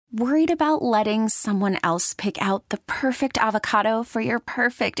Worried about letting someone else pick out the perfect avocado for your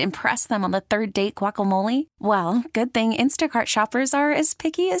perfect impress them on the third date guacamole? Well, good thing Instacart shoppers are as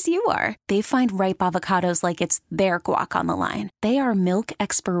picky as you are. They find ripe avocados like it's their guac on the line. They are milk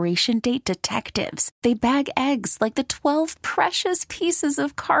expiration date detectives. They bag eggs like the 12 precious pieces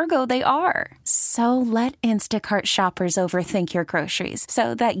of cargo they are. So let Instacart shoppers overthink your groceries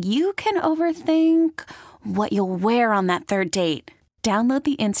so that you can overthink what you'll wear on that third date. Download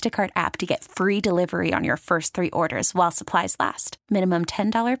the Instacart app to get free delivery on your first 3 orders while supplies last. Minimum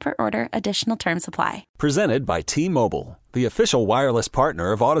 $10 per order. Additional terms apply. Presented by T-Mobile, the official wireless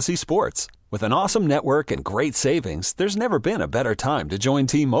partner of Odyssey Sports. With an awesome network and great savings, there's never been a better time to join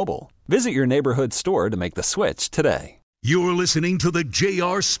T-Mobile. Visit your neighborhood store to make the switch today. You're listening to the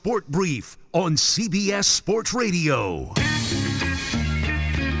JR Sport Brief on CBS Sports Radio.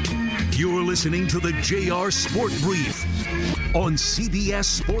 You're listening to the JR Sport Brief on CBS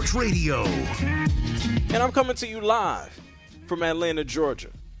Sports Radio. And I'm coming to you live from Atlanta, Georgia.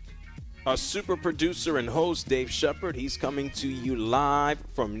 Our super producer and host, Dave Shepard, he's coming to you live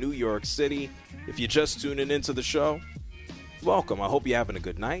from New York City. If you're just tuning into the show, welcome. I hope you're having a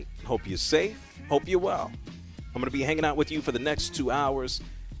good night. Hope you're safe. Hope you're well. I'm going to be hanging out with you for the next 2 hours.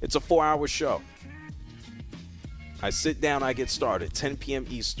 It's a 4-hour show. I sit down, I get started, 10 p.m.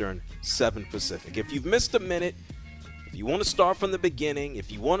 Eastern, 7 Pacific. If you've missed a minute, if you want to start from the beginning,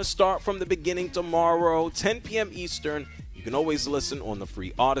 if you want to start from the beginning tomorrow, 10 p.m. Eastern, you can always listen on the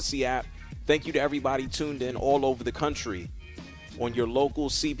free Odyssey app. Thank you to everybody tuned in all over the country on your local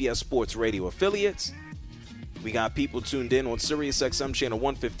CBS Sports Radio affiliates. We got people tuned in on Sirius XM channel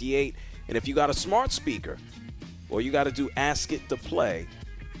 158. And if you got a smart speaker, or you got to do Ask It to Play,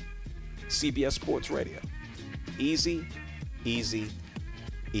 CBS Sports Radio. Easy, easy,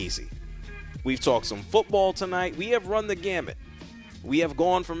 easy. We've talked some football tonight. We have run the gamut. We have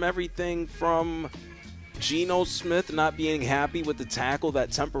gone from everything from Geno Smith not being happy with the tackle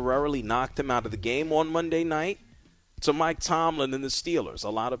that temporarily knocked him out of the game on Monday night to Mike Tomlin and the Steelers. A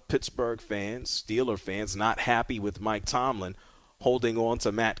lot of Pittsburgh fans, Steeler fans, not happy with Mike Tomlin holding on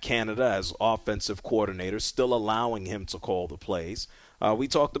to Matt Canada as offensive coordinator, still allowing him to call the plays. We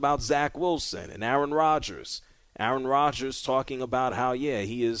talked about Zach Wilson and Aaron Rodgers. Aaron Rodgers talking about how,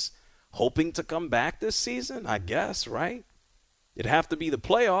 he is hoping to come back this season, I guess, right? It'd have to be the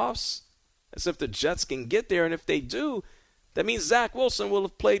playoffs, as if the Jets can get there. And if they do, that means Zach Wilson will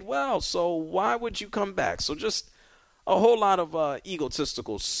have played well. So why would you come back? So just a whole lot of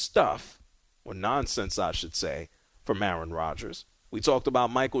egotistical stuff, or nonsense, I should say, from Aaron Rodgers. We talked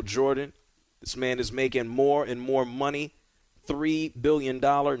about Michael Jordan. This man is making more and more money. $3 billion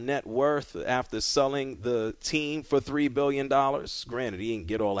net worth after selling the team for $3 billion. Granted, he didn't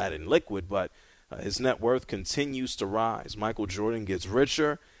get all that in liquid, but his net worth continues to rise. Michael Jordan gets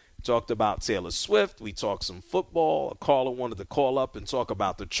richer. We talked about Taylor Swift. We talked some football. A caller wanted to call up and talk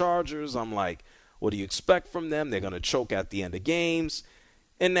about the Chargers. I'm like, what do you expect from them? They're going to choke at the end of games.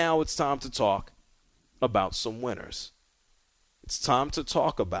 And now it's time to talk about some winners. It's time to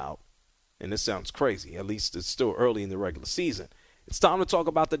talk about, and this sounds crazy, at least it's still early in the regular season. It's time to talk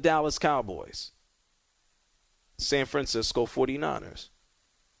about the Dallas Cowboys, San Francisco 49ers.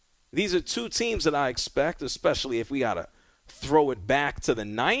 These are two teams that I expect, especially if we got to throw it back to the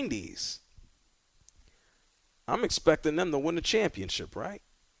 90s. I'm expecting them to win the championship, right?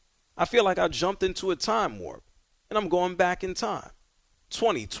 I feel like I jumped into a time warp, and I'm going back in time.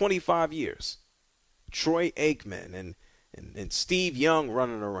 25 years. Troy Aikman and Steve Young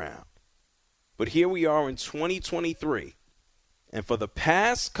running around. But here we are in 2023, and for the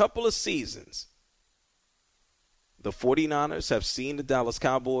past couple of seasons, the 49ers have seen the Dallas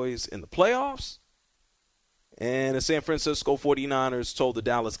Cowboys in the playoffs, and the San Francisco 49ers told the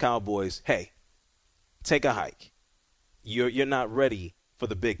Dallas Cowboys, hey, take a hike. You're not ready for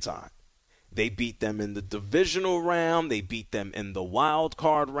the big time. They beat them in the divisional round. They beat them in the wild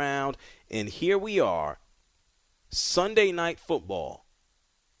card round. And here we are, Sunday Night Football.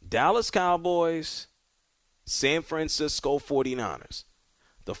 Dallas Cowboys, San Francisco 49ers.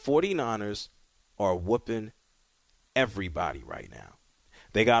 The 49ers are whooping everybody right now.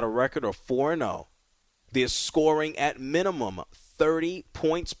 They got a record of 4-0. They're scoring at minimum 30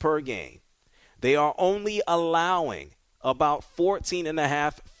 points per game. They are only allowing about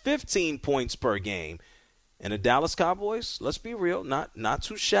 15 points per game. And the Dallas Cowboys, let's be real, not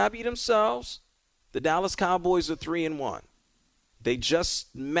too shabby themselves. The Dallas Cowboys are 3-1. They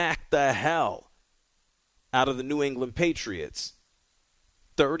just smacked the hell out of the New England Patriots,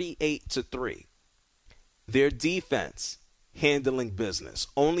 38-3. Their defense handling business,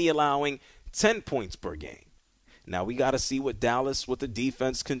 only allowing 10 points per game. Now we got to see what the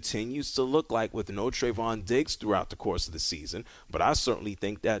defense continues to look like with no Trayvon Diggs throughout the course of the season. But I certainly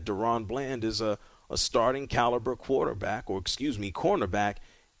think that Deron Bland is a starting caliber cornerback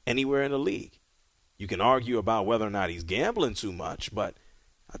anywhere in the league. You can argue about whether or not he's gambling too much, but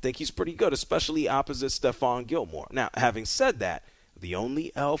I think he's pretty good, especially opposite Stephon Gilmore. Now, having said that, the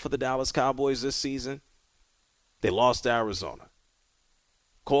only L for the Dallas Cowboys this season, they lost to Arizona.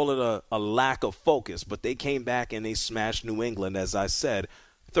 Call it a lack of focus, but they came back and they smashed New England, as I said,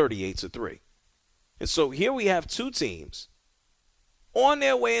 38-3. And so here we have two teams on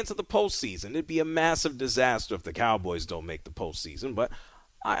their way into the postseason. It'd be a massive disaster if the Cowboys don't make the postseason, but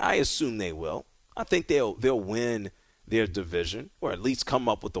I assume they will. I think they'll win their division, or at least come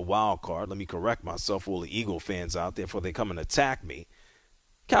up with the wild card. Let me correct myself for all the Eagle fans out there before they come and attack me.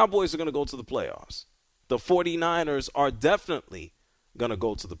 Cowboys are going to go to the playoffs. The 49ers are definitely going to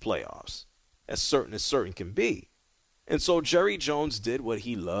go to the playoffs, as certain can be. And so Jerry Jones did what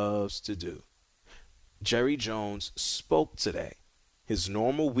he loves to do. Jerry Jones spoke today. His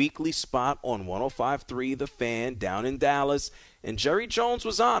normal weekly spot on 105.3 The Fan down in Dallas, and Jerry Jones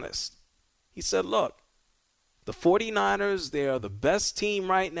was honest. He said, look, the 49ers, they're the best team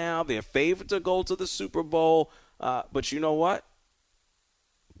right now. They're favored to go to the Super Bowl. But you know what?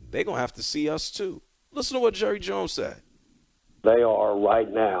 They're going to have to see us too. Listen to what Jerry Jones said. They are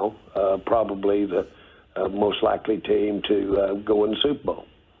right now probably the most likely team to go in the Super Bowl.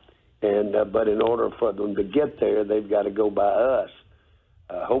 But in order for them to get there, they've got to go by us,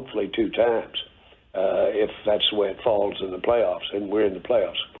 hopefully 2 times, if that's the way it falls in the playoffs, and we're in the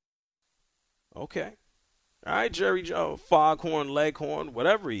playoffs. Okay. All right, Jerry Jones, Foghorn, Leghorn,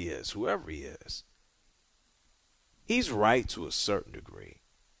 whatever he is, whoever he is. He's right to a certain degree.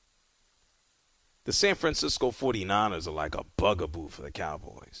 The San Francisco 49ers are like a bugaboo for the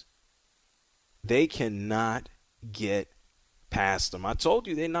Cowboys. They cannot get past them. I told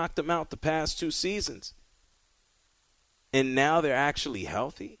you they knocked them out the past 2 seasons. And now they're actually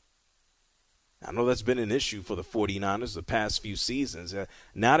healthy. I know that's been an issue for the 49ers the past few seasons.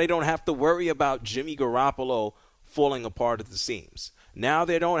 Now they don't have to worry about Jimmy Garoppolo falling apart at the seams. Now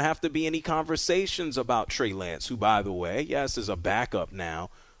there don't have to be any conversations about Trey Lance, who, by the way, yes, is a backup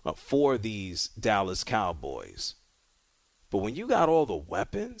now for these Dallas Cowboys. But when you got all the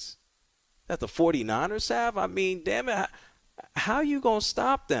weapons that the 49ers have, I mean, damn it, how you going to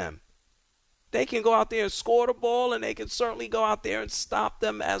stop them? They can go out there and score the ball, and they can certainly go out there and stop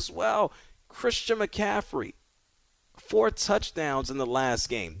them as well. Christian McCaffrey, 4 touchdowns in the last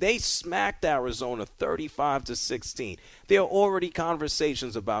game. They smacked Arizona 35-16. There are already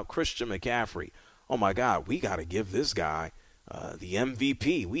conversations about Christian McCaffrey. Oh, my God, we got to give this guy the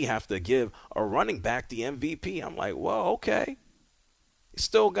MVP. We have to give a running back the MVP. I'm like, well, okay. You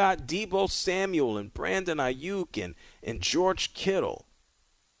still got Deebo Samuel and Brandon Ayuk and George Kittle.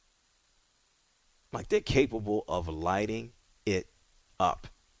 Like, they're capable of lighting it up.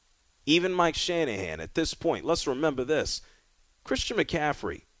 Even Mike Shanahan at this point, let's remember this. Christian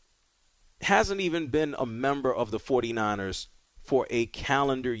McCaffrey hasn't even been a member of the 49ers for a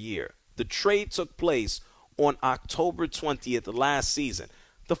calendar year. The trade took place on October 20th last season.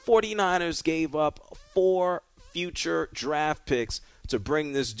 The 49ers gave up 4 future draft picks to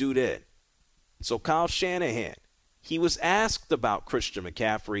bring this dude in. So Kyle Shanahan, he was asked about Christian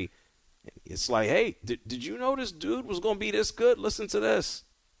McCaffrey. It's like, hey, did you know this dude was going to be this good? Listen to this.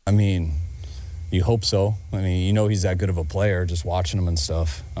 I mean, you hope so. I mean, you know he's that good of a player just watching him and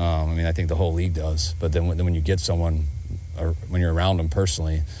stuff. I mean, I think the whole league does. But then when you get someone, or when you're around him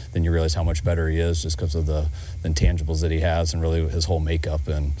personally, then you realize how much better he is just because of the intangibles that he has and really his whole makeup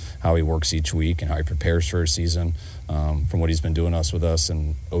and how he works each week and how he prepares for a season, from what he's been doing with us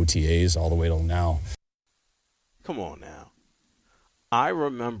and OTAs all the way till now. Come on now. I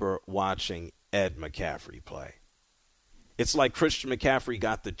remember watching Ed McCaffrey play. It's like Christian McCaffrey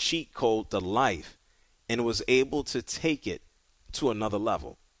got the cheat code to life and was able to take it to another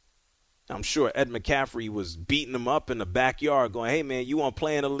level. I'm sure Ed McCaffrey was beating him up in the backyard going, hey, man, you want to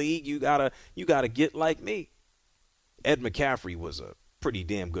play in the league? You gotta get like me. Ed McCaffrey was a pretty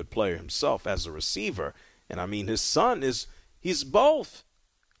damn good player himself as a receiver. And, I mean, his son he's both.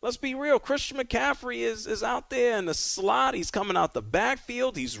 Let's be real. Christian McCaffrey is out there in the slot. He's coming out the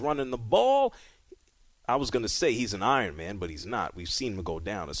backfield. He's running the ball. I was going to say he's an Iron Man, but he's not. We've seen him go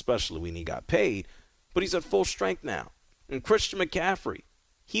down, especially when he got paid. But he's at full strength now. And Christian McCaffrey,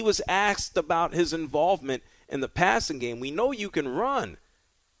 he was asked about his involvement in the passing game. We know you can run.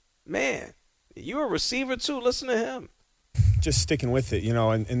 Man, you're a receiver too. Listen to him. Just sticking with it,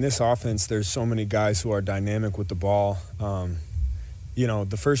 in this offense, there's so many guys who are dynamic with the ball.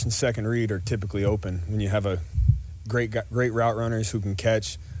 The first and second read are typically open when you have a great route runners who can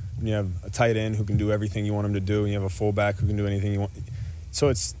catch. And you have a tight end who can do everything you want him to do, and you have a fullback who can do anything you want. So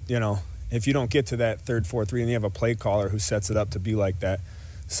it's, if you don't get to that 3-4-3, and you have a play caller who sets it up to be like that.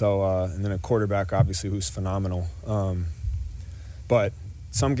 So, and then a quarterback, obviously, who's phenomenal. But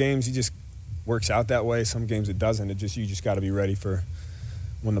some games he just works out that way. Some games it doesn't. You just got to be ready for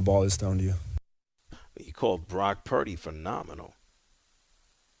when the ball is thrown to you. You called Brock Purdy phenomenal.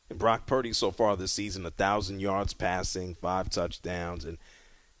 And Brock Purdy so far this season, 1,000 yards passing, 5 touchdowns, and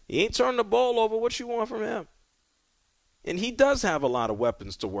he ain't turning the ball over. What you want from him? And he does have a lot of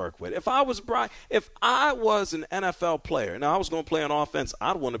weapons to work with. If I was an NFL player and I was going to play on offense,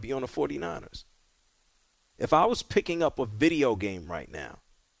 I'd want to be on the 49ers. If I was picking up a video game right now,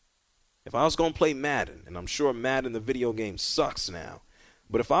 if I was going to play Madden, and I'm sure Madden, the video game, sucks now,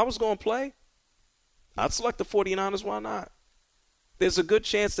 but if I was going to play, I'd select the 49ers. Why not? There's a good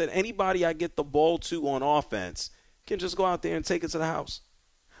chance that anybody I get the ball to on offense can just go out there and take it to the house.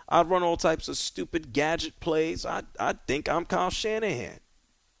 I'd run all types of stupid gadget plays. I'd think I'm Kyle Shanahan.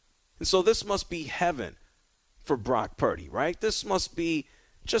 And so this must be heaven for Brock Purdy, right? This must be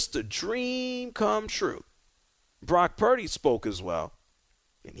just a dream come true. Brock Purdy spoke as well,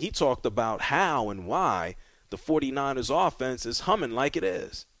 and he talked about how and why the 49ers offense is humming like it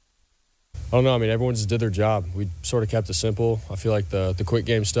is. I don't know. I mean, everyone just did their job. We sort of kept it simple. I feel like the quick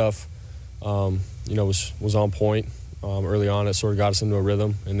game stuff, was on point. Early on, it sort of got us into a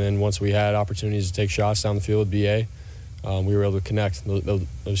rhythm. And then once we had opportunities to take shots down the field with BA, we were able to connect. It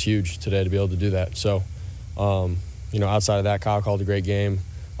was huge today to be able to do that. So, outside of that, Kyle called a great game.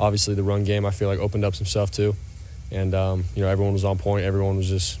 Obviously, the run game, I feel like, opened up some stuff too. And, everyone was on point. Everyone was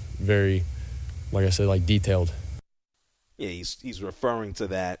just very, like I said, detailed. Yeah, he's referring to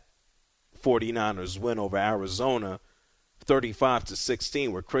that 49ers win over Arizona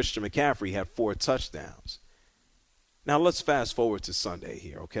 35-16, where Christian McCaffrey had 4 touchdowns. Now let's fast forward to Sunday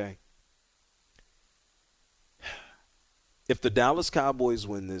here, okay? If the Dallas Cowboys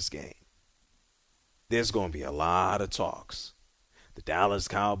win this game, there's going to be a lot of talks. The Dallas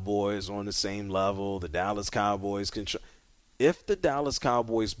Cowboys are on the same level. The Dallas Cowboys control. If the Dallas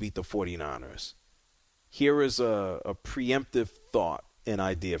Cowboys beat the 49ers, here is a preemptive thought, an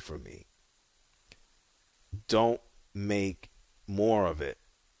idea for me. Don't make more of it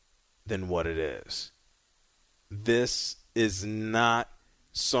than what it is. This is not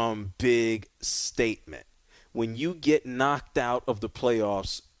some big statement. When you get knocked out of the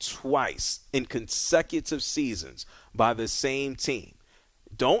playoffs twice in consecutive seasons by the same team,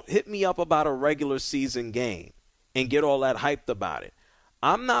 don't hit me up about a regular season game and get all that hyped about it.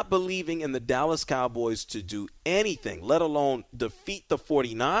 I'm not believing in the Dallas Cowboys to do anything, let alone defeat the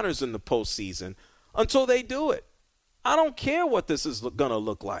 49ers in the postseason, until they do it. I don't care what this is going to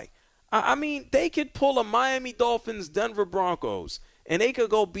look like. I mean, they could pull a Miami Dolphins, Denver Broncos, and they could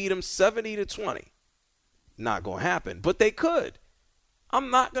go beat them 70-20. Not going to happen, but they could. I'm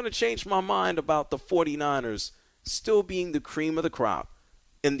not going to change my mind about the 49ers still being the cream of the crop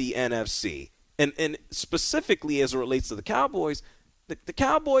in the NFC. And specifically as it relates to the Cowboys, the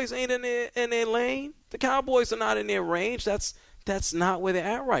Cowboys ain't in their lane. The Cowboys are not in their range. That's not where they're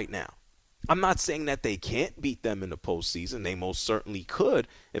at right now. I'm not saying that they can't beat them in the postseason. They most certainly could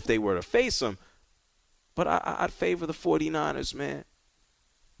if they were to face them. But I'd favor the 49ers, man.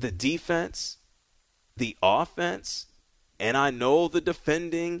 The defense, the offense, and I know the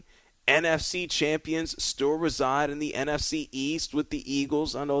defending NFC champions still reside in the NFC East with the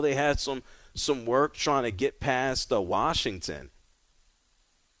Eagles. I know they had some work trying to get past Washington.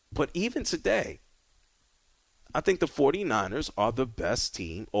 But even today, I think the 49ers are the best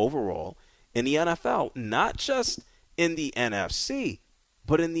team overall in the NFL, not just in the NFC,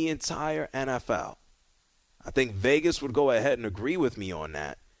 but in the entire NFL. I think Vegas would go ahead and agree with me on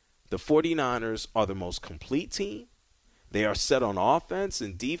that. The 49ers are the most complete team. They are set on offense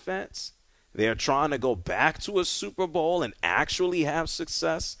and defense. They are trying to go back to a Super Bowl and actually have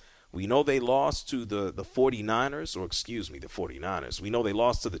success. We know they lost to the 49ers. We know they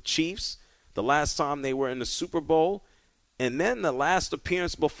lost to the Chiefs the last time they were in the Super Bowl. And then the last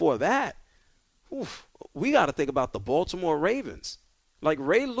appearance before that, we got to think about the Baltimore Ravens. Like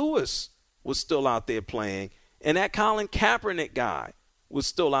Ray Lewis was still out there playing, and that Colin Kaepernick guy was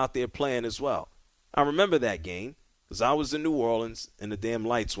still out there playing as well. I remember that game because I was in New Orleans and the damn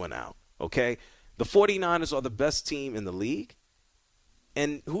lights went out, okay? The 49ers are the best team in the league,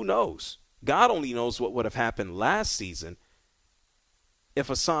 and who knows? God only knows what would have happened last season if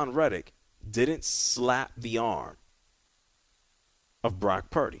Hassan Reddick didn't slap the arm of Brock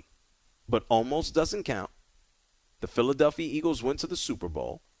Purdy. But almost doesn't count. The Philadelphia Eagles went to the Super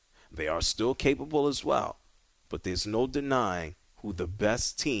Bowl. They are still capable as well. but there's no denying who the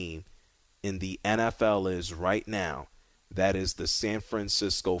best team in the NFL is right now. That is the San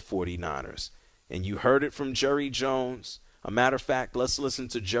Francisco 49ers. And you heard it from Jerry Jones. A matter of fact, let's listen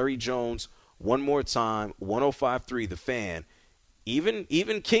to Jerry Jones one more time, 105.3 The Fan. Even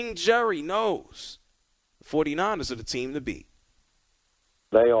King Jerry knows the 49ers are the team to beat.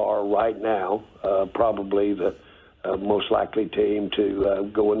 They are right now probably the most likely team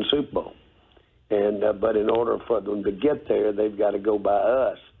to go in the Super Bowl. And but in order for them to get there, they've got to go by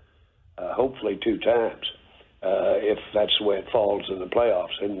us, hopefully 2 times, if that's the way it falls in the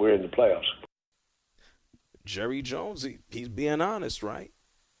playoffs, and we're in the playoffs. Jerry Jones, he's being honest, right?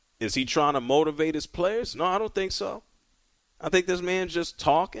 Is he trying to motivate his players? No, I don't think so. I think this man's just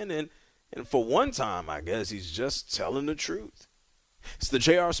talking, and for one time, I guess, he's just telling the truth. It's the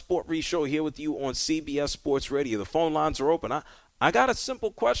JR SportBrief Show here with you on CBS Sports Radio. The phone lines are open. I got a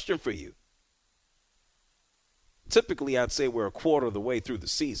simple question for you. Typically, I'd say we're a quarter of the way through the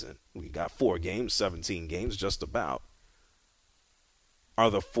season. We got 4 games, 17 games, just about. Are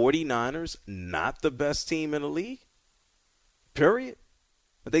the 49ers not the best team in the league? Period.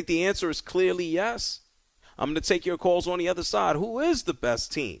 I think the answer is clearly yes. I'm going to take your calls on the other side. Who is the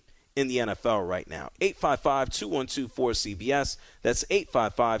best team in the NFL right now? 855-212-4CBS. That's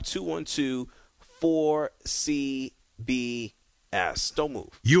 855-212-4CBS. Don't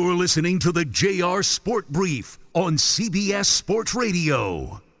move. You're listening to the JR Sport Brief on CBS Sports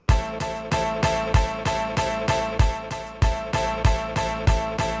Radio.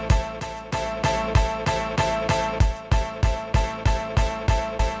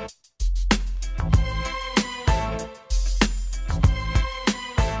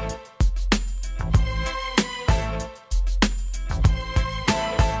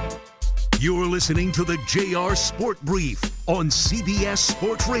 You're listening to the JR Sport Brief on CBS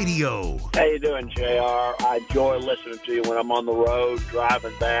Sports Radio. How you doing, JR? I enjoy listening to you when I'm on the road,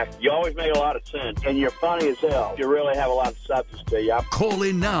 driving back. You always make a lot of sense, and you're funny as hell. You really have a lot of substance to you. Call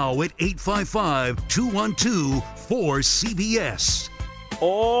in now at 855-212-4CBS.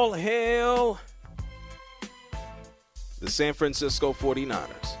 All hail the San Francisco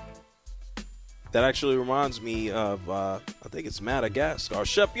 49ers. That actually reminds me of, I think it's Madagascar.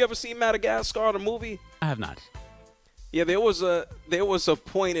 Shep, you ever seen Madagascar, the movie? I have not. Yeah, there was a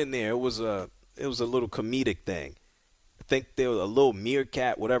point in there. It was a little comedic thing. I think there was a little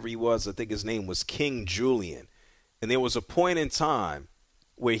meerkat, whatever he was. I think his name was King Julian. And there was a point in time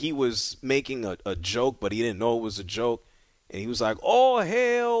where he was making a joke, but he didn't know it was a joke. And he was like, "All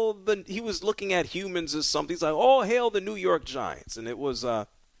hail the." He was looking at humans as something. He's like, "All hail the New York Giants," and it was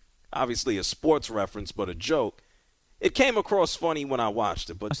obviously a sports reference, but a joke. It came across funny when I watched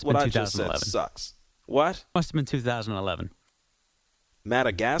it, but what I just said sucks. What? Must have been 2011.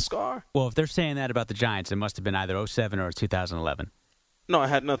 Madagascar? Well, if they're saying that about the Giants, it must have been either 07 or 2011. No, it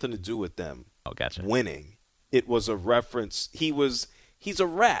had nothing to do with them winning. It was a reference. He's a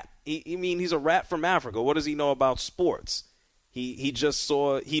rat. He's a rat from Africa. What does he know about sports? He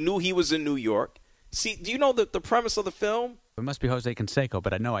knew he was in New York. See, do you know the premise of the film? It must be Jose Canseco,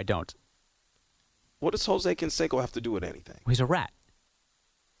 but I know I don't. What does Jose Canseco have to do with anything? Well, he's a rat.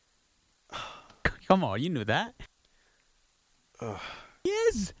 Come on, you knew that.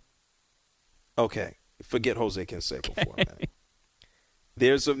 Yes. Okay, forget Jose Canseco for a minute.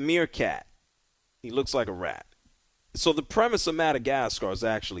 There's a meerkat. He looks like a rat. So the premise of Madagascar is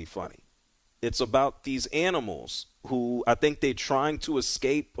actually funny. It's about these animals who I think they're trying to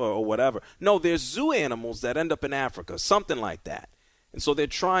escape or whatever. No, there's zoo animals that end up in Africa, something like that. And so they're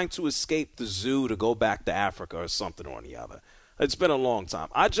trying to escape the zoo to go back to Africa or something or the other. It's been a long time.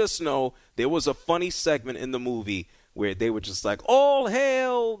 I just know there was a funny segment in the movie where they were just like, "All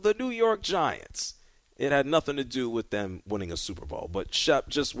hail the New York Giants." It had nothing to do with them winning a Super Bowl. But Shep,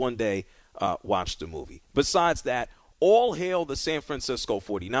 just one day, watch the movie. Besides that, all hail the San Francisco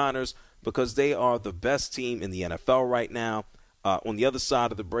 49ers because they are the best team in the NFL right now. On the other side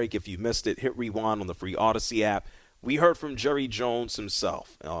of the break, if you missed it, hit rewind on the free Odyssey app. We heard from Jerry Jones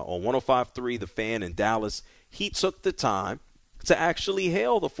himself on 105.3 The Fan in Dallas. He took the time to actually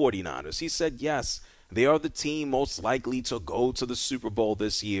hail the 49ers. He said, yes, they are the team most likely to go to the Super Bowl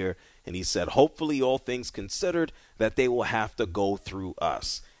this year. And he said, hopefully, all things considered, that they will have to go through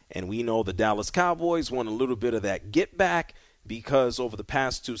us. And we know the Dallas Cowboys want a little bit of that get back because over the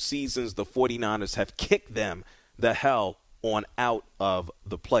past 2 seasons, the 49ers have kicked them the hell on out of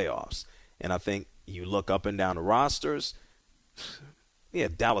the playoffs. And I think you look up and down the rosters, yeah,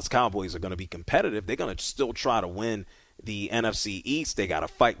 Dallas Cowboys are going to be competitive. They're going to still try to win the NFC East. They got to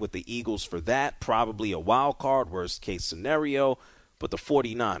fight with the Eagles for that, probably a wild card, worst case scenario. But the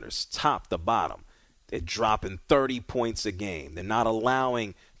 49ers, top to bottom, They're dropping 30 points a game. They're not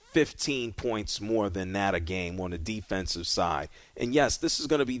allowing 15 points more than that a game on the defensive side. And, yes, this is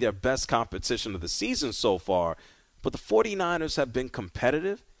going to be their best competition of the season so far, but the 49ers have been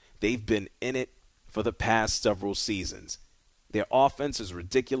competitive. They've been in it for the past several seasons. Their offense is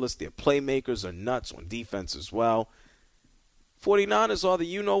ridiculous. Their playmakers are nuts on defense as well. 49ers are the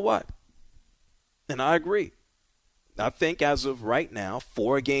you-know-what. And I agree. I think as of right now,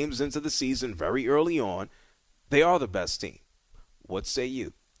 4 games into the season, very early on, they are the best team. What say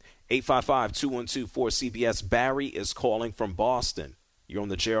you? 855-212-4CBS. Barry is calling from Boston. You're on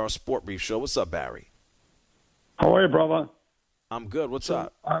the JR Sport Brief Show. What's up, Barry? How are you, brother? I'm good. What's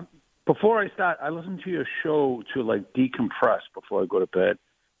up? Before I start, I listen to your show to, decompress before I go to bed,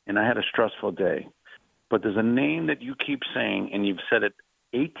 and I had a stressful day. But there's a name that you keep saying, and you've said it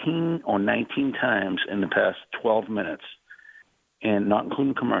 18 or 19 times in the past 12 minutes, and not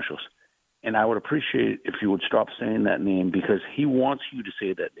including commercials. And I would appreciate it if you would stop saying that name, because he wants you to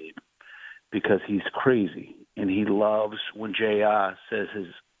say that name, because he's crazy, and he loves when JR says his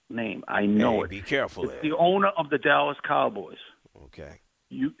name. I know it. Be careful It's there. the owner of the Dallas Cowboys. Okay.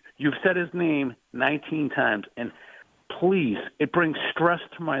 You've said his name 19 times, and please, it brings stress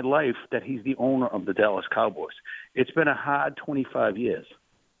to my life that he's the owner of the Dallas Cowboys. It's been a hard 25 years.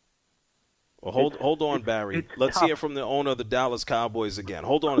 Well, hold on, Barry. Let's hear from the owner of the Dallas Cowboys again.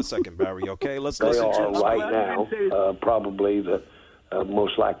 Hold on a second, Barry, okay? Let's listen to him. They are right now probably the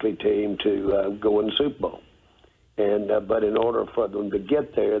most likely team to go in the Super Bowl. And but in order for them to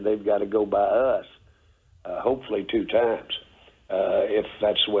get there, they've got to go by us, hopefully 2 times, if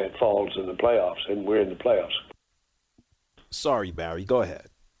that's the way it falls in the playoffs, and we're in the playoffs. Sorry, Barry. Go ahead.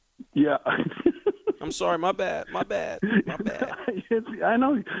 Yeah. I'm sorry. My bad. My bad. I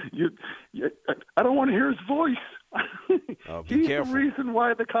know. I don't want to hear his voice. Be He's careful. the reason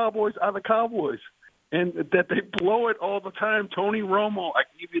why the Cowboys are the Cowboys, and that they blow it all the time. Tony Romo, I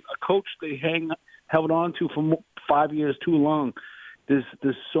give you a coach they held on to for 5 years too long. There's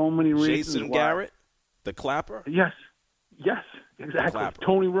so many reasons. Jason Garrett, the clapper? Yes, exactly. Clapper.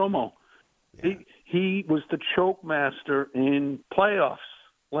 Tony Romo. Yeah. He was the choke master in playoffs.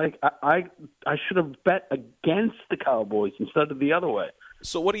 I should have bet against the Cowboys instead of the other way.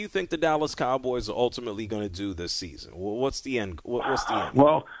 So what do you think the Dallas Cowboys are ultimately going to do this season? What's the end? What's the end?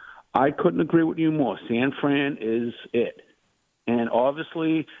 Well, I couldn't agree with you more. San Fran is it. And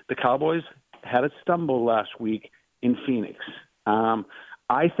obviously the Cowboys had a stumble last week in Phoenix.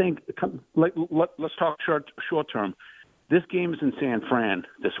 I think let's talk short term. This game is in San Fran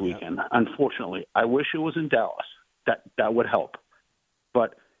this weekend, unfortunately. I wish it was in Dallas. That would help.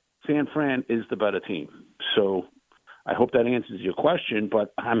 But San Fran is the better team. So I hope that answers your question.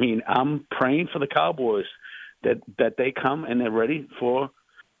 But, I mean, I'm praying for the Cowboys that they come and they're ready for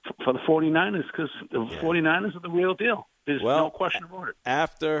the 49ers, because the 49ers are the real deal. There's no question about it.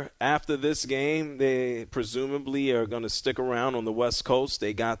 After this game, they presumably are going to stick around on the West Coast.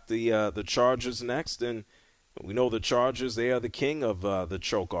 They got the Chargers next, and we know the Chargers, they are the king of the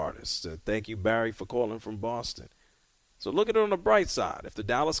choke artists. Thank you, Barry, for calling from Boston. So look at it on the bright side. If the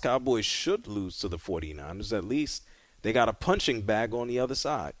Dallas Cowboys should lose to the 49ers, at least they got a punching bag on the other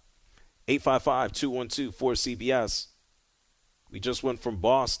side. 855-212-4CBS. We just went from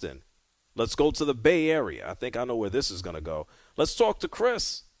Boston. Let's go to the Bay Area. I think I know where this is going to go. Let's talk to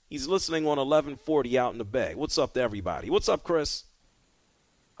Chris. He's listening on 1140 out in the Bay. What's up to everybody? What's up, Chris?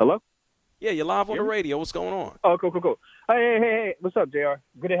 Hello? Yeah, you're live on the radio. What's going on? Oh, cool. Hey. What's up, JR?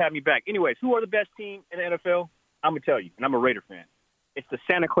 Good to have me back. Anyways, who are the best team in the NFL? I'm going to tell you, and I'm a Raider fan. It's the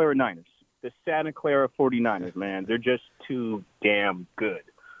Santa Clara Niners. The Santa Clara 49ers, man. They're just too damn good.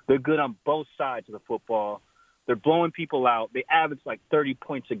 They're good on both sides of the football. They're blowing people out. They average 30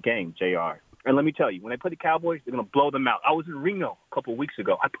 points a game, JR. And let me tell you, when they play the Cowboys, they're going to blow them out. I was in Reno a couple of weeks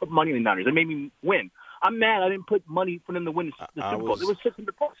ago. I put money on the Niners. They made me win. I'm mad I didn't put money for them to win the Super Bowl. It was $600.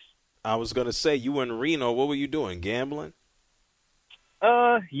 I was going to say, you were in Reno. What were you doing, gambling?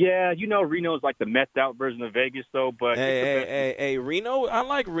 Yeah, Reno is like the methed out version of Vegas, though. But hey, Reno. I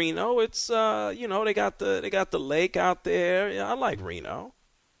like Reno. It's they got the lake out there. Yeah, I like Reno.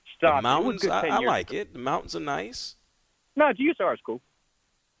 Stop. The mountains. I like ago. it. The mountains are nice. No, GSR is cool.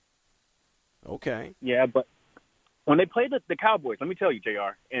 Okay. Yeah, but when they play the Cowboys, let me tell you,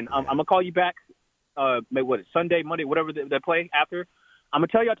 JR, and I'm gonna call you back. Sunday, Monday, whatever they play after. I'm gonna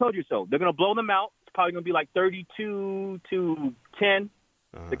tell you, I told you so. They're gonna blow them out. It's probably gonna be 32-10.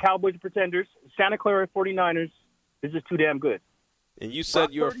 The Cowboys are pretenders. Santa Clara 49ers is just too damn good. And you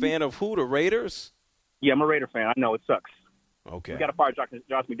said you're a fan of who? The Raiders? Yeah, I'm a Raider fan. I know it sucks. Okay. We got to fire Josh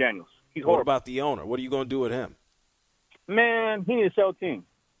McDaniels. He's What horrible. about the owner? What are you going to do with him? Man, he needs to sell a team.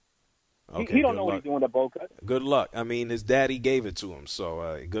 Okay, he don't know what he's doing at bowl cut. Good luck. I mean, his daddy gave it to him,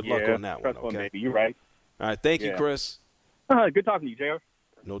 so good luck on that one. Okay, baby. You're right. All right, thank you, Chris. Good talking to you, JR.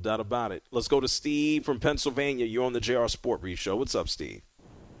 No doubt about it. Let's go to Steve from Pennsylvania. You're on the JR Sport Brief Show. What's up, Steve?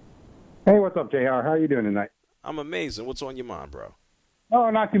 Hey, what's up, JR? How are you doing tonight? I'm amazing. What's on your mind, bro? Oh,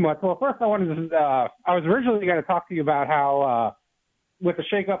 not too much. Well, first I wanted to I was originally going to talk to you about how with the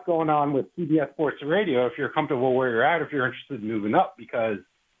shakeup going on with CBS Sports Radio, if you're comfortable where you're at, if you're interested in moving up, because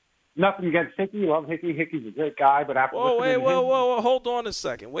nothing against Hickey. Love Hickey. Hickey's a great guy, but after Whoa, hold on a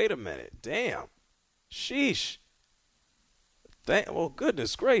second. Wait a minute. Damn. Sheesh. Well,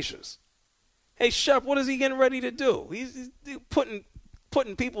 goodness gracious. Hey, Shep, what is he getting ready to do? He's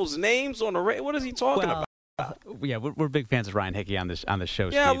putting people's names on the radio. What is he talking about? Yeah, we're big fans of Ryan Hickey on this show.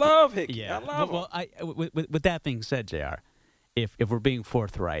 Yeah, Steve. I love Hickey. Yeah, I love him. With that being said, JR, if we're being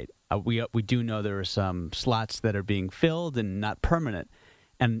forthright, we do know there are some slots that are being filled and not permanent.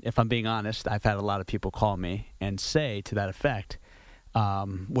 And if I'm being honest, I've had a lot of people call me and say to that effect,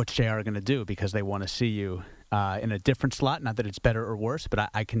 what's JR going to do, because they want to see you in a different slot. Not that it's better or worse, but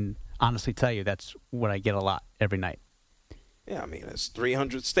I can honestly tell you that's what I get a lot every night. Yeah, I mean, there's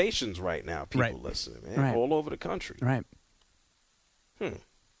 300 stations right now, people listening, man, all over the country. Right.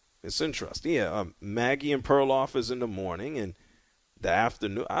 It's interesting. Yeah, Maggie and Perloff is in the morning, and the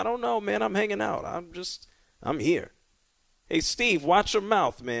afternoon, I don't know, man, I'm hanging out. I'm here. Hey, Steve, watch your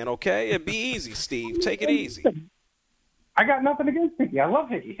mouth, man, okay? Be easy, Steve. Take it easy. I got nothing against Hickey. I love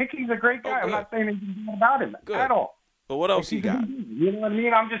Hickey. Hickey's a great guy. I'm not saying anything bad about him at all. But what else you got? You know what I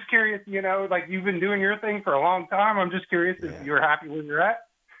mean? I'm just curious, like you've been doing your thing for a long time. I'm just curious if you're happy where you're at.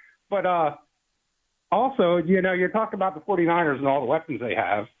 But also, you're talking about the 49ers and all the weapons they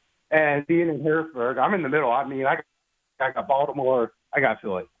have. And being in Harrisburg, I'm in the middle. I mean, I got Baltimore. I got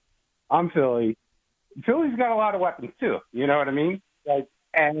Philly. I'm Philly. Philly's got a lot of weapons, too. You know what I mean?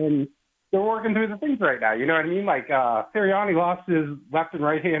 And they're working through the things right now. You know what I mean? Like Sirianni lost his left and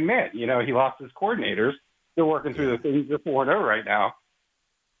right-hand man. He lost his coordinators. They're working through the things. They're 4-0 right now.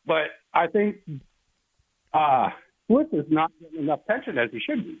 But I think Swift is not getting enough attention as he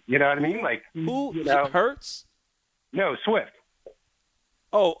should be. You know what I mean? Like who? Hurts? No, Swift.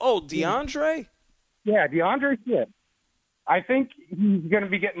 Oh, DeAndre? Yeah, DeAndre Swift. I think he's going to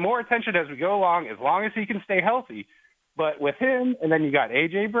be getting more attention as we go along, as long as he can stay healthy. But with him, and then you got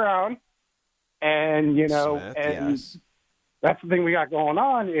A.J. Brown, and, Smith, and yes. That's the thing we got going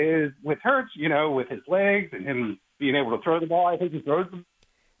on is with Hurts, with his legs and him being able to throw the ball. I think he throws the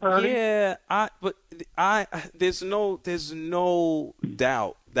ball. Yeah, there's no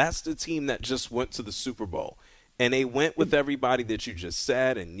doubt that's the team that just went to the Super Bowl. And they went with everybody that you just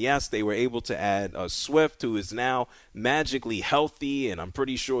said. And, yes, they were able to add Swift, who is now magically healthy, and I'm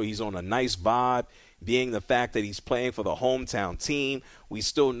pretty sure he's on a nice vibe, being the fact that he's playing for the hometown team. We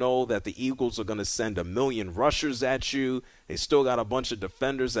still know that the Eagles are going to send 1 million rushers at you. They still got a bunch of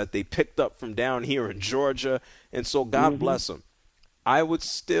defenders that they picked up from down here in Georgia. And so God bless them. I would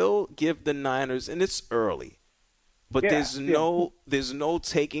still give the Niners, and it's early, but there's no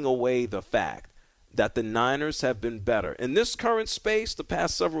taking away the fact that the Niners have been better. In this current space, the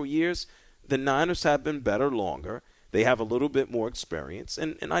past several years, the Niners have been better longer. They have a little bit more experience,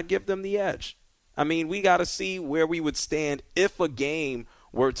 and I give them the edge. I mean, we got to see where we would stand if a game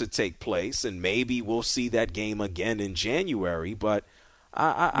were to take place, and maybe we'll see that game again in January. But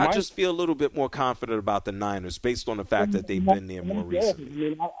I just feel a little bit more confident about the Niners based on the fact that they've been there more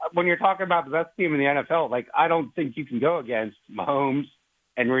recently. When you're talking about the best team in the NFL, I don't think you can go against Mahomes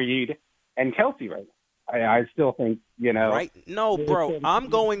and Reed and Kelsey right now. I still think, Right? No, bro, I'm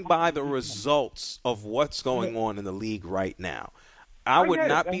going by the results of what's going on in the league right now. I would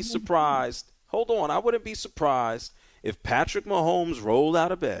not be surprised. Hold on. I wouldn't be surprised if Patrick Mahomes rolled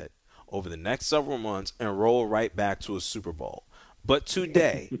out of bed over the next several months and rolled right back to a Super Bowl. But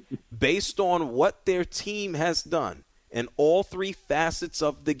today, based on what their team has done in all three facets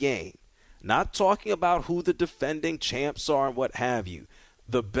of the game, not talking about who the defending champs are and what have you,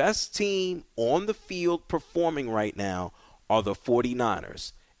 the best team on the field performing right now are the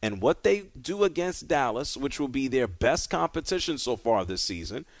 49ers. And what they do against Dallas, which will be their best competition so far this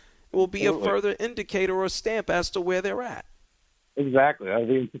season, will be a further indicator or stamp as to where they're at. Exactly. That'll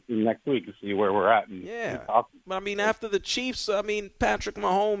be interesting next week to see where we're at. But I mean, after the Chiefs, Patrick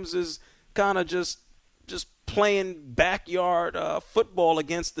Mahomes is kind of just playing backyard football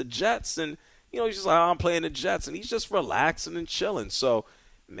against the Jets, and he's just like, I'm playing the Jets, and he's just relaxing and chilling. So,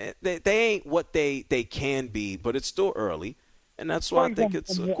 man, they ain't what they can be, but it's still early, and that's why I think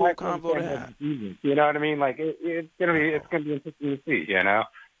it's a cool convo to have. You know what I mean? It's gonna be interesting to see.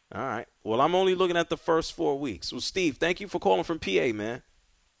 All right. Well, I'm only looking at the first 4 weeks. Well, Steve, thank you for calling from PA, man.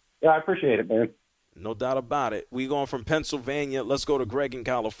 Yeah, I appreciate it, man. No doubt about it. We going from Pennsylvania. Let's go to Greg in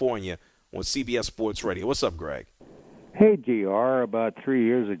California on CBS Sports Radio. What's up, Greg? Hey, JR. About 3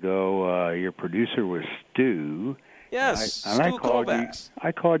 years ago, your producer was Stu. Yes, Stu Kovacs.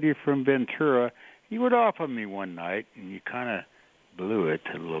 I called you from Ventura. You would off on me one night, and you kind of blew it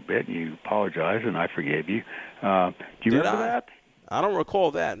a little bit, and you apologized, and I forgave you. Do you remember that? I don't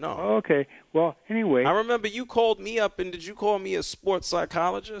recall that, no. Okay. Well, anyway. I remember you called me up, and did you call me a sports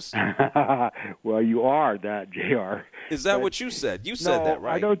psychologist? Well, you are that, JR. Is that what you said? You said that,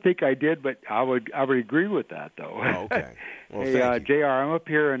 right? I don't think I did, but I would agree with that, though. Oh, okay. Well, hey, thank you. JR, I'm up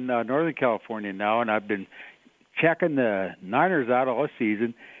here in Northern California now, and I've been checking the Niners out all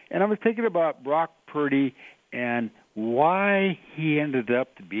season, and I was thinking about Brock Purdy and why he ended up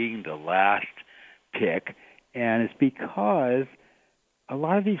being the last pick, and it's because a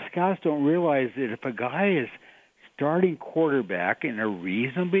lot of these scouts don't realize that if a guy is starting quarterback in a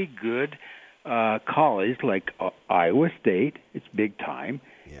reasonably good college like Iowa State, it's big time,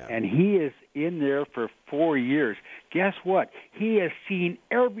 and he is in there for 4 years, guess what? He has seen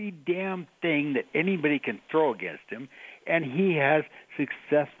every damn thing that anybody can throw against him, and he has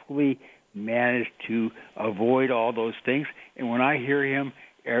successfully managed to avoid all those things. And when I hear him,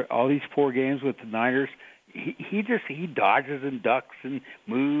 all these 4 games with the Niners, he dodges and ducks and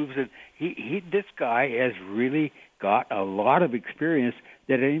moves, and this guy has really got a lot of experience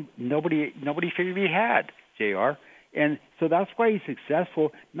that nobody figured he had, JR. And so that's why he's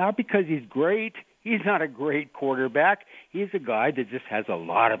successful, not because he's great. He's not a great quarterback. He's a guy that just has a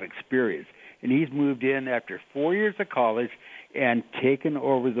lot of experience. And he's moved in after 4 years of college and taken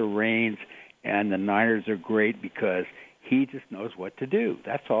over the reins, and the Niners are great because he just knows what to do.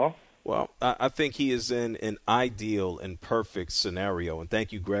 That's all. Well, I think he is in an ideal and perfect scenario. And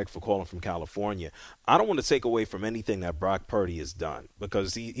thank you, Greg, for calling from California. I don't want to take away from anything that Brock Purdy has done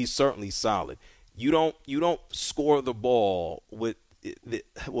because he's certainly solid. You don't score the ball with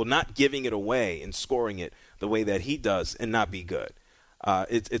not giving it away and scoring it the way that he does and not be good.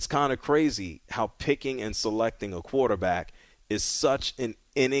 It's kind of crazy how picking and selecting a quarterback is such an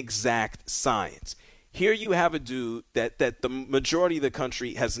inexact science. Here you have a dude that the majority of the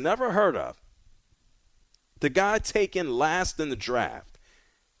country has never heard of. The guy taken last in the draft,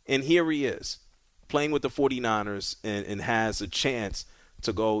 and here he is playing with the 49ers and has a chance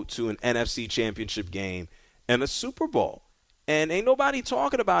to go to an NFC championship game and a Super Bowl. And ain't nobody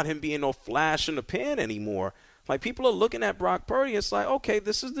talking about him being no flash in the pan anymore. Like, people are looking at Brock Purdy. It's like, okay,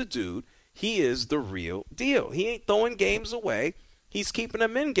 this is the dude. He is the real deal. He ain't throwing games away. He's keeping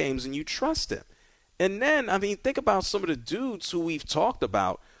them in games, and you trust him. And then, I mean, think about some of the dudes who we've talked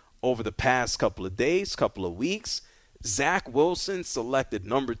about over the past couple of days, couple of weeks. Zach Wilson selected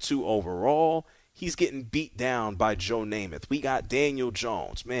number 2 overall. He's getting beat down by Joe Namath. We got Daniel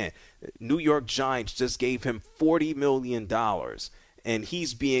Jones. Man, New York Giants just gave him $40 million, and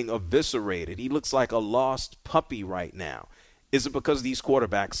he's being eviscerated. He looks like a lost puppy right now. Is it because these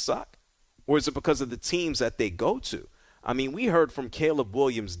quarterbacks suck? Or is it because of the teams that they go to? I mean, we heard from Caleb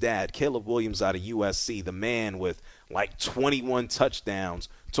Williams' dad, Caleb Williams out of USC, the man with like 21 touchdowns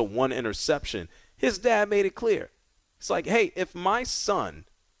to 1 interception. His dad made it clear. It's like, hey, if my son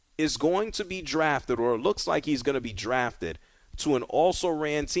is going to be drafted or looks like he's going to be drafted to an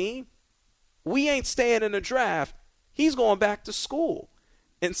also-ran team, we ain't staying in the draft. He's going back to school.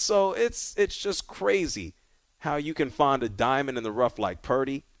 And so it's just crazy how you can find a diamond in the rough like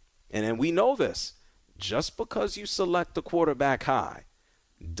Purdy. And then we know this. Just because you select the quarterback high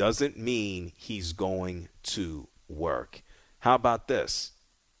doesn't mean he's going to work. How about this?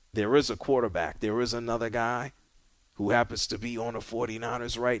 There is a quarterback. There is another guy who happens to be on the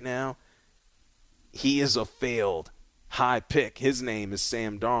 49ers right now. He is a failed high pick. His name is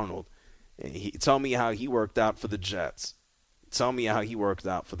Sam Darnold. And tell me how he worked out for the Jets. Tell me how he worked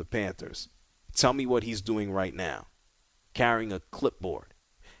out for the Panthers. Tell me what he's doing right now, carrying a clipboard.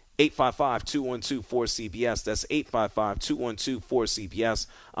 855-212-4CBS. That's 855-212-4CBS.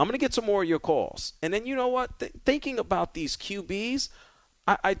 I'm going to get to more of your calls. And then you know what? Thinking about these QBs,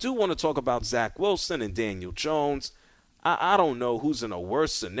 I do want to talk about Zach Wilson and Daniel Jones. I don't know who's in a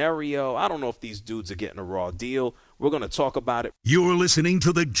worse scenario. I don't know if these dudes are getting a raw deal. We're going to talk about it. You're listening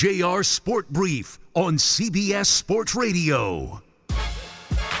to the JR Sport Brief on CBS Sports Radio.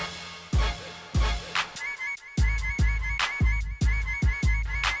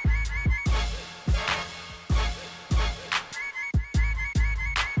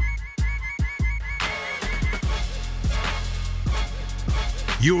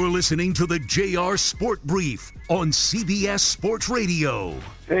 You're listening to the JR Sport Brief on CBS Sports Radio.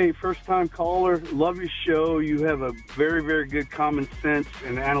 Hey, first-time caller. Love your show. You have a very, very good common sense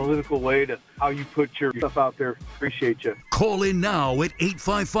and analytical way to how you put your stuff out there. Appreciate you. Call in now at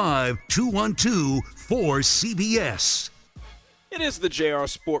 855-212-4CBS. It is the JR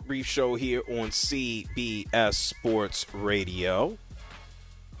Sport Brief Show here on CBS Sports Radio.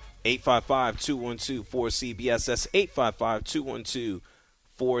 855-212-4CBS. That's 855-212-4CBS.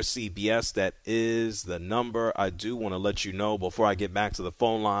 That is the number. I do want to let you know before I get back to the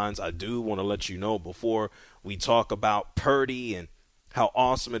phone lines. I do want to let you know before we talk about Purdy and how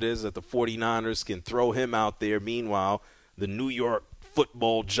awesome it is that the 49ers can throw him out there. Meanwhile, the New York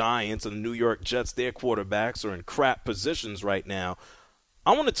Football Giants and the New York Jets, their quarterbacks are in crap positions right now.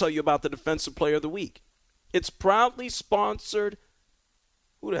 I want to tell you about the Defensive Player of the Week. It's proudly sponsored.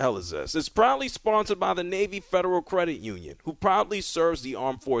 Who the hell is this? It's proudly sponsored by the Navy Federal Credit Union, who proudly serves the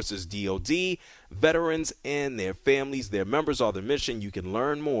Armed Forces, DOD, veterans, and their families. Their members are the mission. You can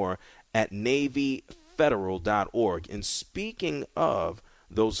learn more at NavyFederal.org. And speaking of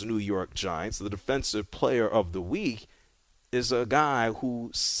those New York Giants, the Defensive Player of the Week is a guy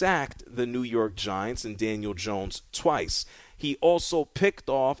who sacked the New York Giants and Daniel Jones twice. He also picked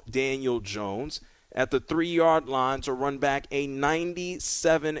off Daniel Jones at the 3-yard line to run back a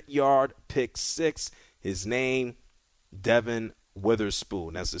 97-yard pick six. His name, Devin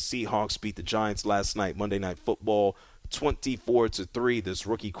Witherspoon. As the Seahawks beat the Giants last night, Monday Night Football, 24-3. This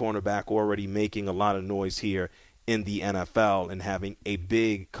rookie cornerback already making a lot of noise here in the NFL and having a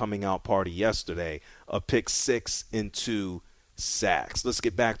big coming out party yesterday. A pick six and 2 sacks. Let's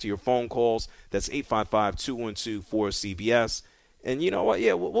get back to your phone calls. That's 855-212-4CBS. And you know what?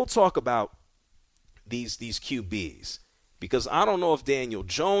 Yeah, we'll talk about these QBs, because I don't know if Daniel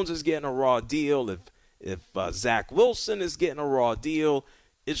Jones is getting a raw deal, if Zach Wilson is getting a raw deal.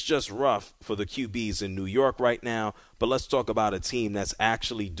 It's just rough for the QBs in New York right now. But let's talk about a team that's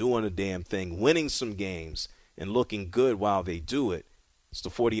actually doing a damn thing, winning some games, and looking good while they do it. It's the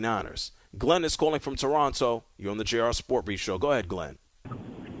 49ers. Glenn is calling from Toronto. You're on the JR Sport Brief Show. Go ahead, Glenn.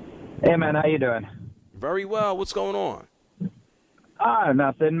 Hey, man. How you doing? Very well. What's going on?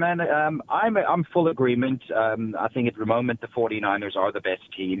 Nothing, man. I'm full agreement. I think at the moment the 49ers are the best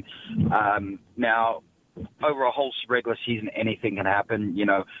team. Now, over a whole regular season, anything can happen. You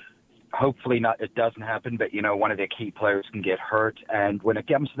know, hopefully not. It doesn't happen, but you know, one of their key players can get hurt, and when it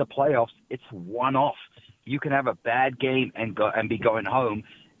comes to the playoffs, it's one-off. You can have a bad game and be going home,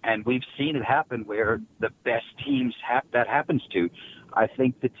 and we've seen it happen where the best teams that happens to. I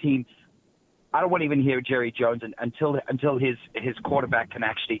think the team. I don't want to even hear Jerry Jones until his quarterback can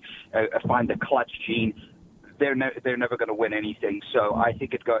actually find the clutch gene. They're never going to win anything. So I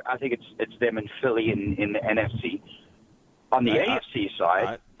think it's them and Philly in the NFC. On the AFC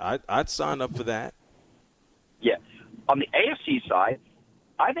side, I'd sign up for that. Yeah, on the AFC side,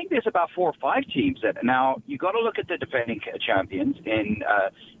 I think there's about 4 or 5 teams that now you got to look at the defending champions in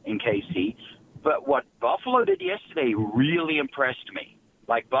KC. But what Buffalo did yesterday really impressed me.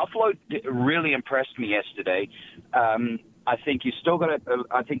 Like, Buffalo really impressed me yesterday. I think you still got to.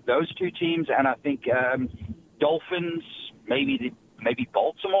 I think those 2 teams, and I think Dolphins, maybe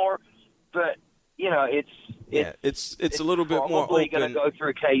Baltimore, but you know, it's a little bit more open. Probably going to go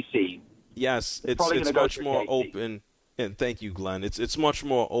through KC. Yes, it's much more open. And thank you, Glenn. It's much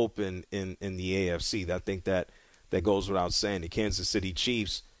more open in the AFC. I think that goes without saying. The Kansas City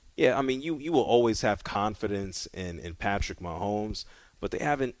Chiefs. Yeah, I mean, you will always have confidence in Patrick Mahomes. But they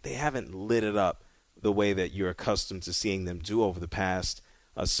haven't lit it up the way that you're accustomed to seeing them do over the past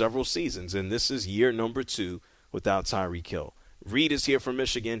several seasons. And this is year number 2 without Tyreek Hill. Reed is here from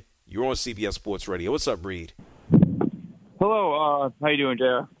Michigan. You're on CBS Sports Radio. What's up, Reed? Hello. How you doing,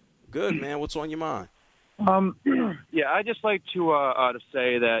 JR? Good, man. What's on your mind? Yeah, I'd just like to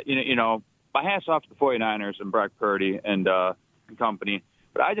say that, you know, my hats off to the 49ers and Brock Purdy and company.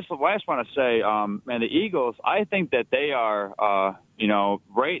 But I just want to say, man, the Eagles, I think that they are,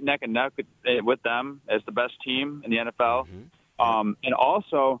 right neck and neck with them as the best team in the NFL. Mm-hmm. And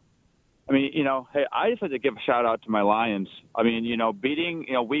also, I mean, hey, I just like to give a shout out to my Lions. I mean, beating,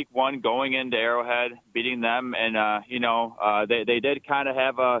 week 1 going into Arrowhead, beating them. And, they did kind of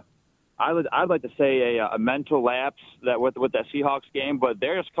have I'd like to say a mental lapse that with that Seahawks game, but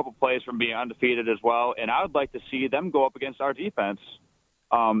they're just a couple plays from being undefeated as well. And I would like to see them go up against our defense.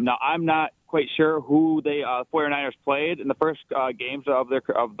 Now, I'm not quite sure who the 49ers played in the first games of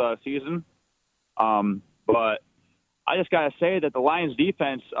the season, but I just got to say that the Lions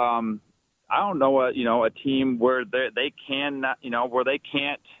defense, I don't know a team where they can't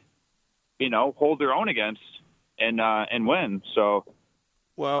hold their own against and win. So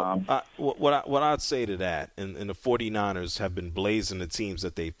Well, what I'd say to that, and the 49ers have been blazing the teams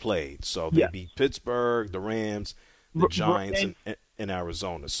that they've played. So they beat Pittsburgh, the Rams, the Giants, and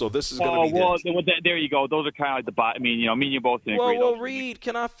Arizona. So this is going to be there you go. Those are kind of like the bottom. I mean, me and you both can agree. Well, Reed,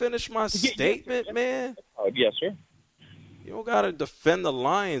 can I finish my statement, man? Yes, sir. You don't got to defend the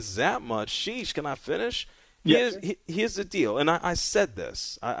Lions that much. Sheesh, can I finish? Yes, here's the deal, and I said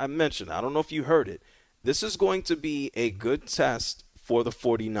this. I mentioned it. I don't know if you heard it. This is going to be a good test for the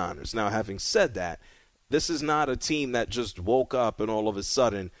 49ers. Now, having said that, this is not a team that just woke up and all of a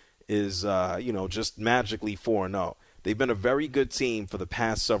sudden is, just magically 4-0. They've been a very good team for the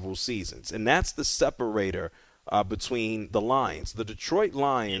past several seasons, and that's the separator between the Lions. The Detroit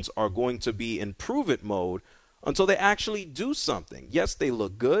Lions are going to be in prove-it mode until they actually do something. Yes, they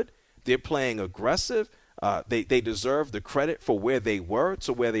look good. They're playing aggressive. They deserve the credit for where they were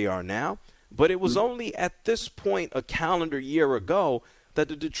to where they are now. But it was only at this point a calendar year ago that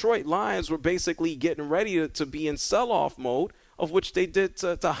the Detroit Lions were basically getting ready to be in sell-off mode, of which they did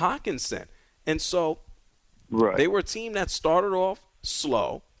to Hawkinson. And so they were a team that started off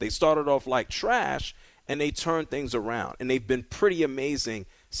slow. They started off like trash, and they turned things around. And they've been pretty amazing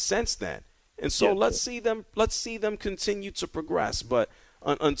since then. And so let's see them continue to progress. But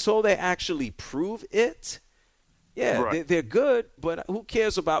until they actually prove it, they're good, but who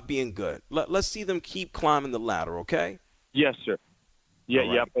cares about being good? Let's see them keep climbing the ladder, okay? Yes, sir.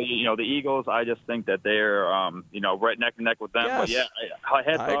 Yeah, but, the Eagles, I just think that they're, right neck and neck with them. Yes. But,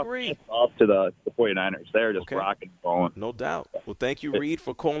 heads off to the 49ers. They're just rocking and rolling. No doubt. Well, thank you, Reed,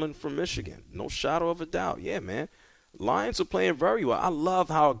 for calling from Michigan. No shadow of a doubt. Yeah, man. Lions are playing very well. I love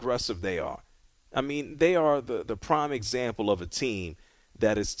how aggressive they are. I mean, they are the prime example of a team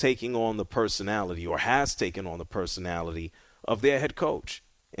that is taking on the personality or has taken on the personality of their head coach.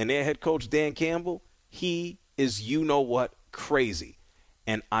 And their head coach, Dan Campbell, he is crazy.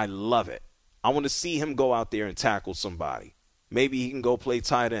 And I love it. I want to see him go out there and tackle somebody. Maybe he can go play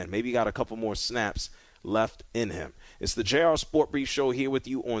tight end. Maybe he got a couple more snaps left in him. It's the JR Sport Brief Show here with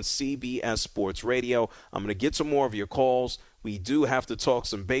you on CBS Sports Radio. I'm going to get some more of your calls. We do have to talk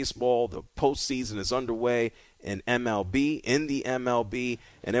some baseball. The postseason is underway in the MLB,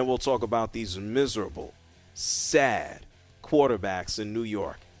 and then we'll talk about these miserable, sad quarterbacks in New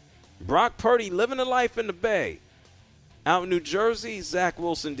York. Brock Purdy living a life in the Bay. Out in New Jersey, Zach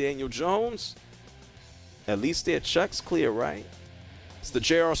Wilson, Daniel Jones. At least their check's clear, right? It's the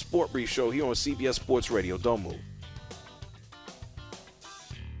JR Sport Brief Show here on CBS Sports Radio. Don't move.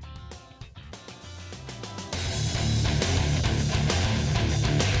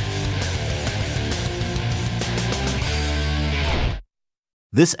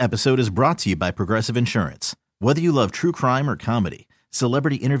 This episode is brought to you by Progressive Insurance. Whether you love true crime or comedy,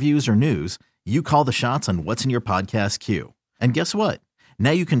 celebrity interviews or news, you call the shots on what's in your podcast queue. And guess what? Now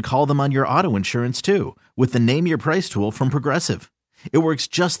you can call them on your auto insurance too with the Name Your Price tool from Progressive. It works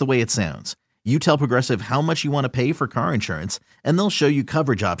just the way it sounds. You tell Progressive how much you want to pay for car insurance, and they'll show you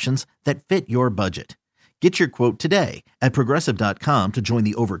coverage options that fit your budget. Get your quote today at Progressive.com to join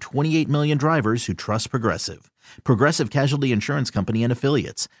the over 28 million drivers who trust Progressive. Progressive Casualty Insurance Company and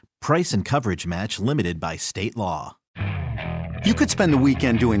Affiliates. Price and coverage match limited by state law. You could spend the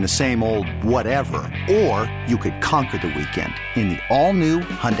weekend doing the same old whatever, or you could conquer the weekend in the all-new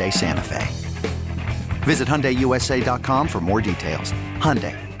Hyundai Santa Fe. Visit HyundaiUSA.com for more details.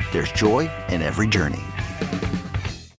 Hyundai, there's joy in every journey.